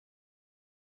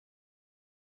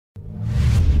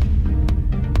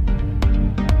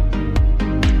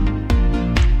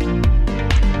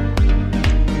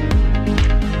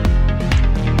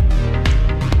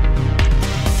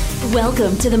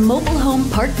Welcome to the Mobile Home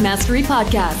Park Mastery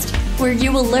Podcast, where you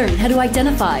will learn how to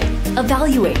identify,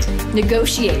 evaluate,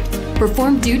 negotiate,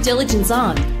 perform due diligence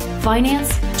on,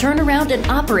 finance, turn around, and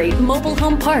operate mobile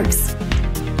home parks.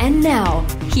 And now,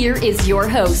 here is your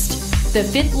host, the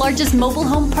fifth largest mobile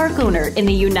home park owner in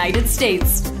the United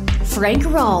States, Frank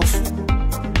Rolfe.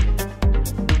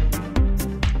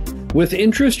 With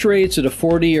interest rates at a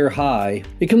 40-year high,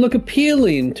 it can look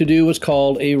appealing to do what's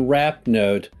called a wrap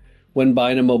note when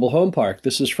buying a mobile home park.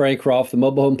 This is Frank Rolfe, the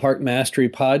Mobile Home Park Mastery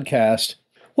Podcast.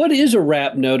 What is a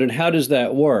wrap note and how does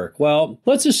that work? Well,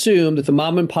 let's assume that the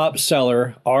mom and pop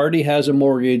seller already has a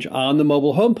mortgage on the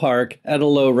mobile home park at a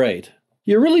low rate.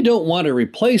 You really don't want to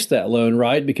replace that loan,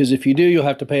 right? Because if you do, you'll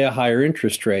have to pay a higher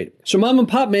interest rate. So mom and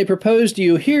pop may propose to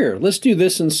you, here, let's do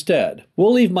this instead.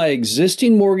 We'll leave my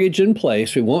existing mortgage in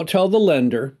place. We won't tell the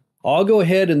lender. I'll go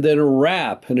ahead and then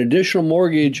wrap an additional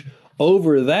mortgage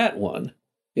over that one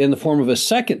in the form of a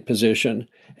second position,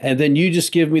 and then you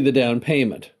just give me the down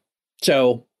payment.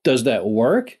 So does that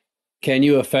work? Can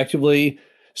you effectively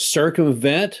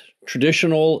circumvent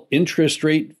traditional interest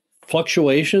rate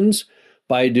fluctuations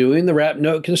by doing the wrap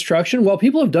note construction? Well,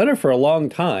 people have done it for a long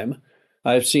time.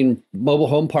 I've seen mobile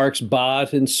home parks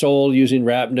bought and sold using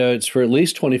wrap notes for at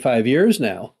least 25 years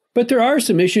now. But there are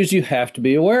some issues you have to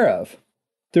be aware of.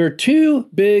 There are two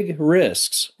big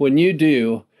risks when you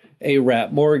do a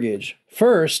wrap mortgage.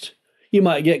 First, you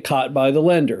might get caught by the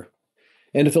lender.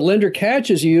 And if the lender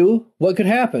catches you, what could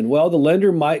happen? Well, the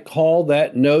lender might call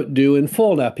that note due in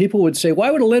full. Now, people would say,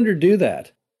 why would a lender do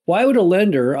that? Why would a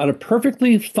lender on a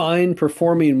perfectly fine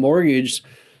performing mortgage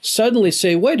suddenly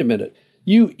say, wait a minute,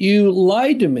 you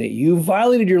lied to me. You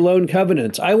violated your loan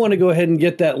covenants. I want to go ahead and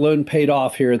get that loan paid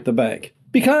off here at the bank.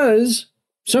 Because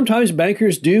sometimes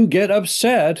bankers do get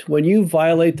upset when you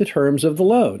violate the terms of the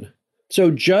loan. So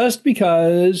just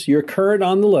because you're current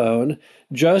on the loan,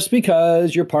 just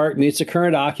because your park meets the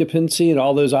current occupancy and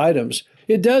all those items,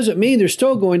 it doesn't mean they're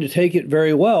still going to take it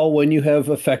very well when you have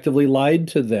effectively lied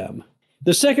to them.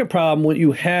 The second problem when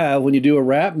you do a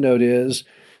wrap note is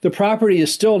the property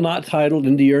is still not titled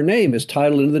into your name. It's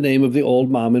titled into the name of the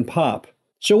old mom and pop.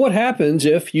 So what happens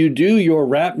if you do your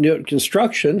wrap note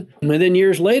construction and then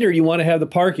years later you want to have the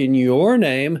park in your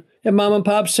name and mom and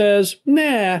pop says,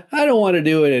 nah, I don't want to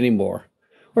do it anymore.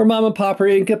 Or mom and pop are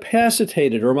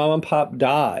incapacitated or mom and pop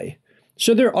die.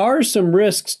 So there are some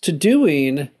risks to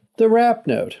doing the wrap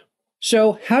note.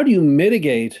 So how do you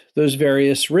mitigate those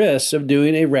various risks of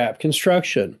doing a wrap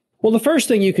construction? Well, the first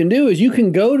thing you can do is you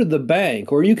can go to the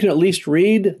bank or you can at least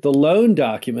read the loan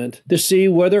document to see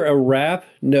whether a wrap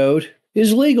note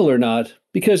is legal or not.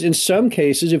 Because in some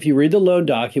cases, if you read the loan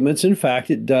documents, in fact,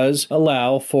 it does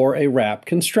allow for a wrap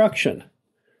construction.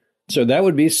 So that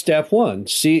would be step one.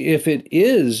 See if it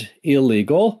is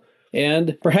illegal,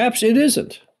 and perhaps it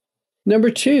isn't. Number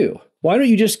two, why don't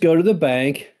you just go to the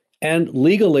bank and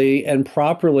legally and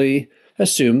properly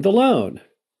assume the loan?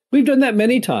 We've done that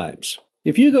many times.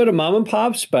 If you go to mom and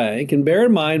pop's bank, and bear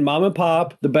in mind, mom and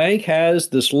pop, the bank has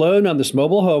this loan on this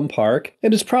mobile home park,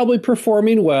 and it's probably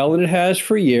performing well, and it has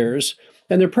for years,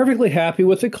 and they're perfectly happy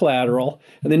with the collateral,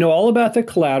 and they know all about the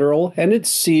collateral, and it's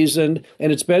seasoned, and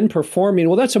it's been performing.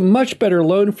 Well, that's a much better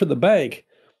loan for the bank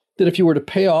than if you were to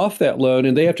pay off that loan,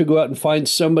 and they have to go out and find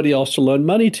somebody else to loan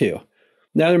money to.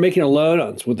 Now they're making a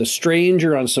loan with a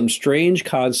stranger on some strange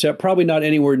concept, probably not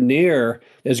anywhere near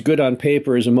as good on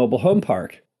paper as a mobile home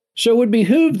park. So it would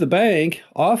behoove the bank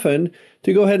often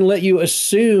to go ahead and let you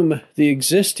assume the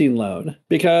existing loan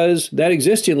because that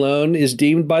existing loan is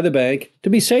deemed by the bank to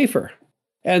be safer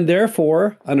and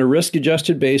therefore, on a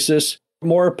risk-adjusted basis,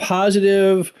 more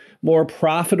positive, more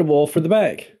profitable for the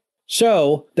bank.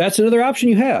 So that's another option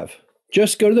you have.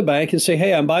 Just go to the bank and say,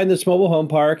 hey, I'm buying this mobile home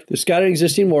park. It's got an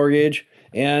existing mortgage.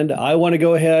 And I want to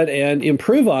go ahead and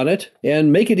improve on it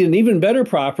and make it an even better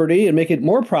property and make it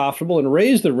more profitable and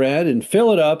raise the rent and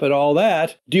fill it up and all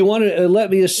that. Do you want to let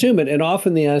me assume it? And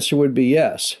often the answer would be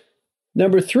yes.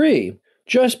 Number three,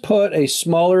 just put a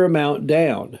smaller amount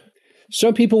down.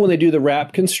 Some people, when they do the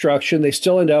wrap construction, they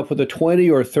still end up with a 20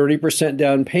 or 30%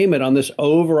 down payment on this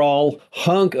overall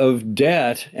hunk of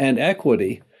debt and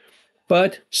equity.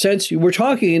 But since we're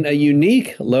talking a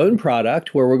unique loan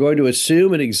product where we're going to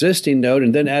assume an existing note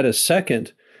and then add a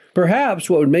second, perhaps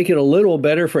what would make it a little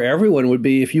better for everyone would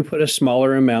be if you put a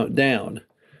smaller amount down.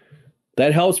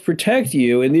 That helps protect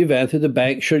you in the event that the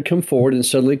bank should come forward and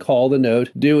suddenly call the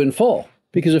note due in full.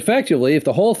 Because effectively, if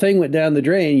the whole thing went down the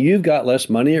drain, you've got less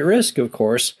money at risk, of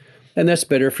course, and that's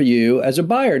better for you as a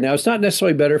buyer. Now, it's not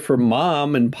necessarily better for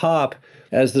mom and pop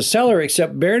as the seller,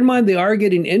 except bear in mind they are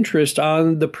getting interest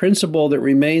on the principal that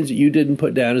remains that you didn't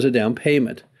put down as a down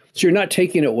payment. So you're not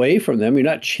taking it away from them. You're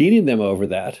not cheating them over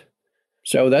that.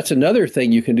 So that's another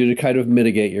thing you can do to kind of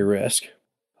mitigate your risk.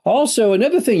 Also,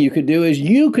 another thing you could do is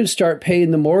you could start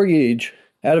paying the mortgage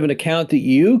out of an account that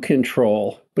you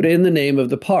control, but in the name of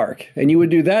the park. And you would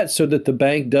do that so that the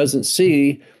bank doesn't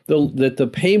see that the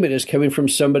payment is coming from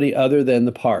somebody other than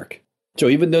the park. So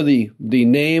even though the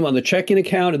name on the checking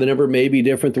account and the number may be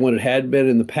different than what it had been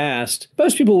in the past,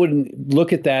 most people wouldn't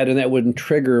look at that and that wouldn't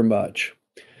trigger much.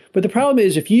 But the problem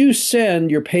is if you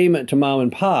send your payment to mom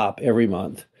and pop every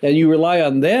month and you rely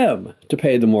on them to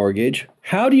pay the mortgage,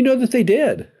 how do you know that they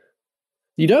did?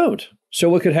 You don't. So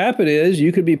what could happen is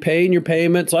you could be paying your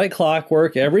payments like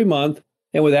clockwork every month,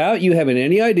 and without you having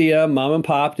any idea, mom and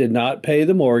pop did not pay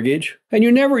the mortgage. And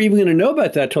you're never even going to know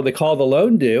about that till they call the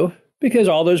loan due, because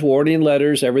all those warning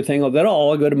letters, everything, that'll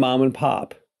all go to mom and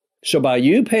pop. So by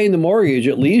you paying the mortgage,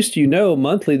 at least you know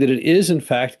monthly that it is in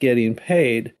fact getting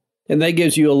paid. And that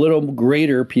gives you a little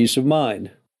greater peace of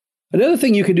mind. Another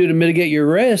thing you can do to mitigate your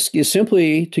risk is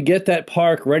simply to get that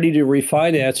park ready to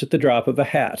refinance at the drop of a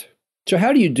hat. So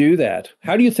how do you do that?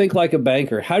 How do you think like a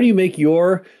banker? How do you make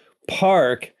your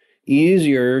park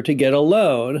easier to get a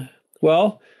loan?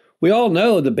 Well, we all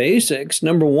know the basics.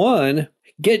 Number one,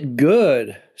 get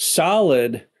good,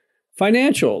 solid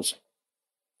financials.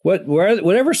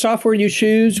 Whatever software you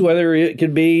choose, whether it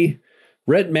could be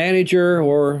Rent Manager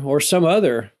or some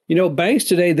other. Banks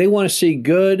today, they want to see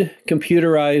good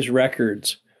computerized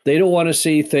records. They don't want to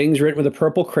see things written with a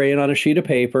purple crayon on a sheet of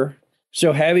paper.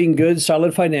 So having good,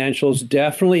 solid financials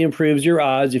definitely improves your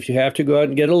odds if you have to go out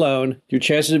and get a loan. Your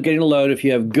chances of getting a loan, if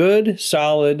you have good,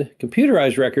 solid,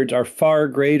 computerized records, are far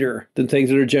greater than things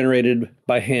that are generated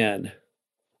by hand.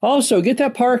 Also, get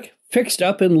that park fixed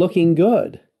up and looking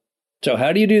good. So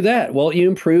how do you do that? Well, you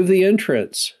improve the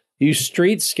entrance. You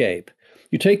streetscape.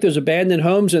 You take those abandoned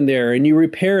homes in there and you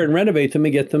repair and renovate them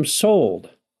and get them sold.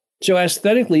 So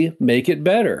aesthetically, make it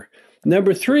better.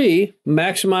 Number three,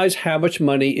 maximize how much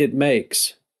money it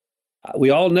makes. We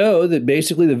all know that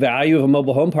basically the value of a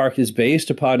mobile home park is based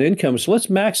upon income. So let's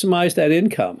maximize that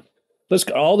income. Let's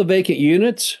get all the vacant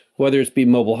units, whether it's be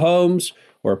mobile homes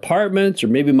or apartments or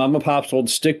maybe mom and pop's old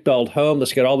stick-built home.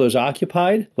 Let's get all those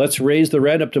occupied. Let's raise the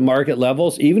rent up to market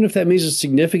levels, even if that means a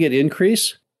significant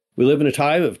increase. We live in a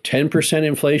time of 10%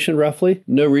 inflation, roughly.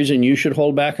 No reason you should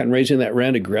hold back on raising that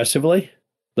rent aggressively.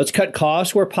 Let's cut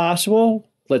costs where possible.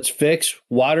 Let's fix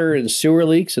water and sewer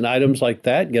leaks and items like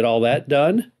that. Get all that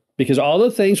done, because all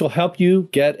the things will help you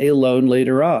get a loan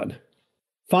later on.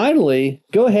 Finally,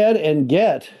 go ahead and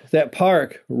get that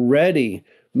park ready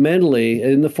mentally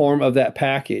in the form of that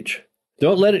package.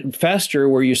 Don't let it fester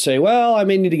where you say, well, I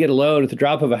may need to get a loan at the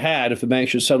drop of a hat if the bank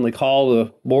should suddenly call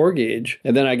the mortgage,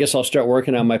 and then I guess I'll start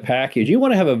working on my package. You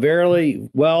want to have a very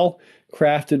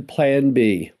well-crafted plan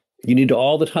B. You need to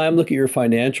all the time look at your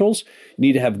financials. You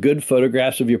need to have good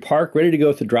photographs of your park ready to go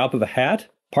at the drop of a hat.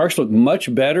 Parks look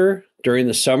much better during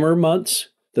the summer months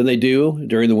than they do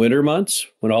during the winter months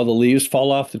when all the leaves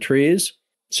fall off the trees.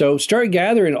 So start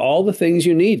gathering all the things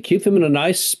you need. Keep them in a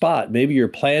nice spot, maybe your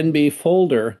Plan B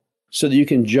folder, so that you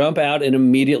can jump out and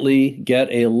immediately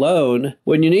get a loan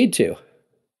when you need to.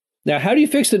 Now, how do you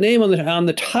fix the name on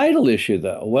the title issue,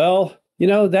 though? Well,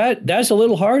 that's a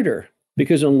little harder,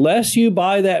 because unless you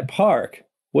buy that park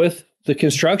with the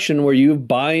construction where you're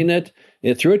buying it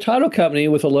through a title company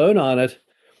with a loan on it,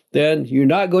 then you're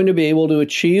not going to be able to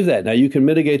achieve that. Now, you can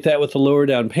mitigate that with a lower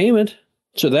down payment,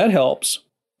 so that helps.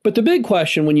 But the big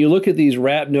question when you look at these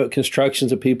wrap note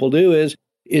constructions that people do is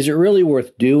it really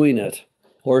worth doing it?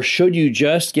 Or should you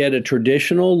just get a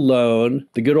traditional loan,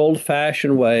 the good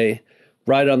old-fashioned way,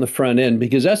 right on the front end?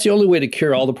 Because that's the only way to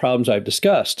cure all the problems I've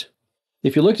discussed.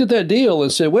 If you looked at that deal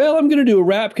and said, well, I'm going to do a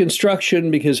wrap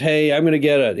construction because, hey, I'm going to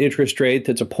get an interest rate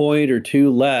that's a point or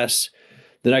two less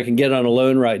than I can get on a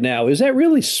loan right now, is that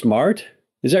really smart?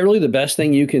 Is that really the best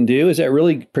thing you can do? Is that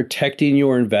really protecting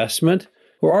your investment?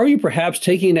 Or are you perhaps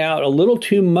taking out a little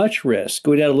too much risk,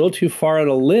 going out a little too far on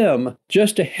a limb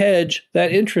just to hedge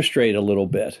that interest rate a little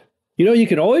bit? You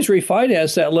can always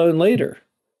refinance that loan later.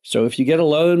 So if you get a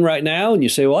loan right now and you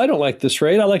say, well, I don't like this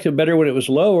rate, I liked it better when it was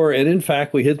lower, and in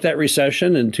fact, we hit that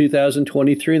recession in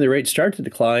 2023 and the rates start to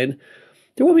decline,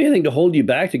 there won't be anything to hold you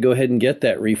back to go ahead and get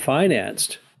that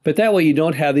refinanced. But that way you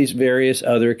don't have these various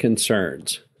other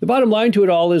concerns. The bottom line to it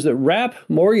all is that wrap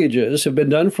mortgages have been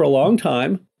done for a long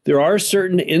time. There are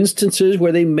certain instances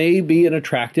where they may be an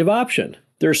attractive option.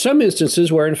 There are some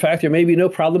instances where, in fact, there may be no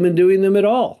problem in doing them at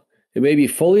all. It may be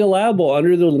fully allowable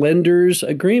under the lender's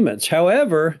agreements.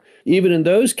 However, even in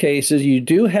those cases, you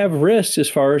do have risks as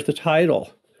far as the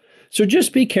title. So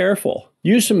just be careful.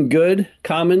 Use some good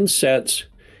common sense,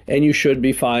 and you should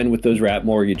be fine with those wrap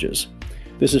mortgages.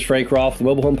 This is Frank Rolfe, the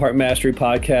Mobile Home Park Mastery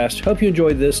Podcast. Hope you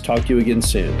enjoyed this. Talk to you again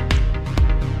soon.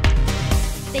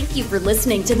 Thank you for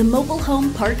listening to the Mobile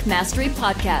Home Park Mastery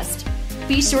Podcast.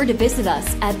 Be sure to visit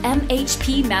us at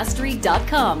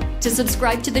mhpmastery.com to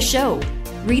subscribe to the show,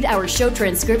 read our show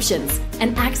transcriptions,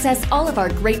 and access all of our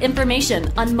great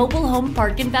information on mobile home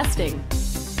park investing.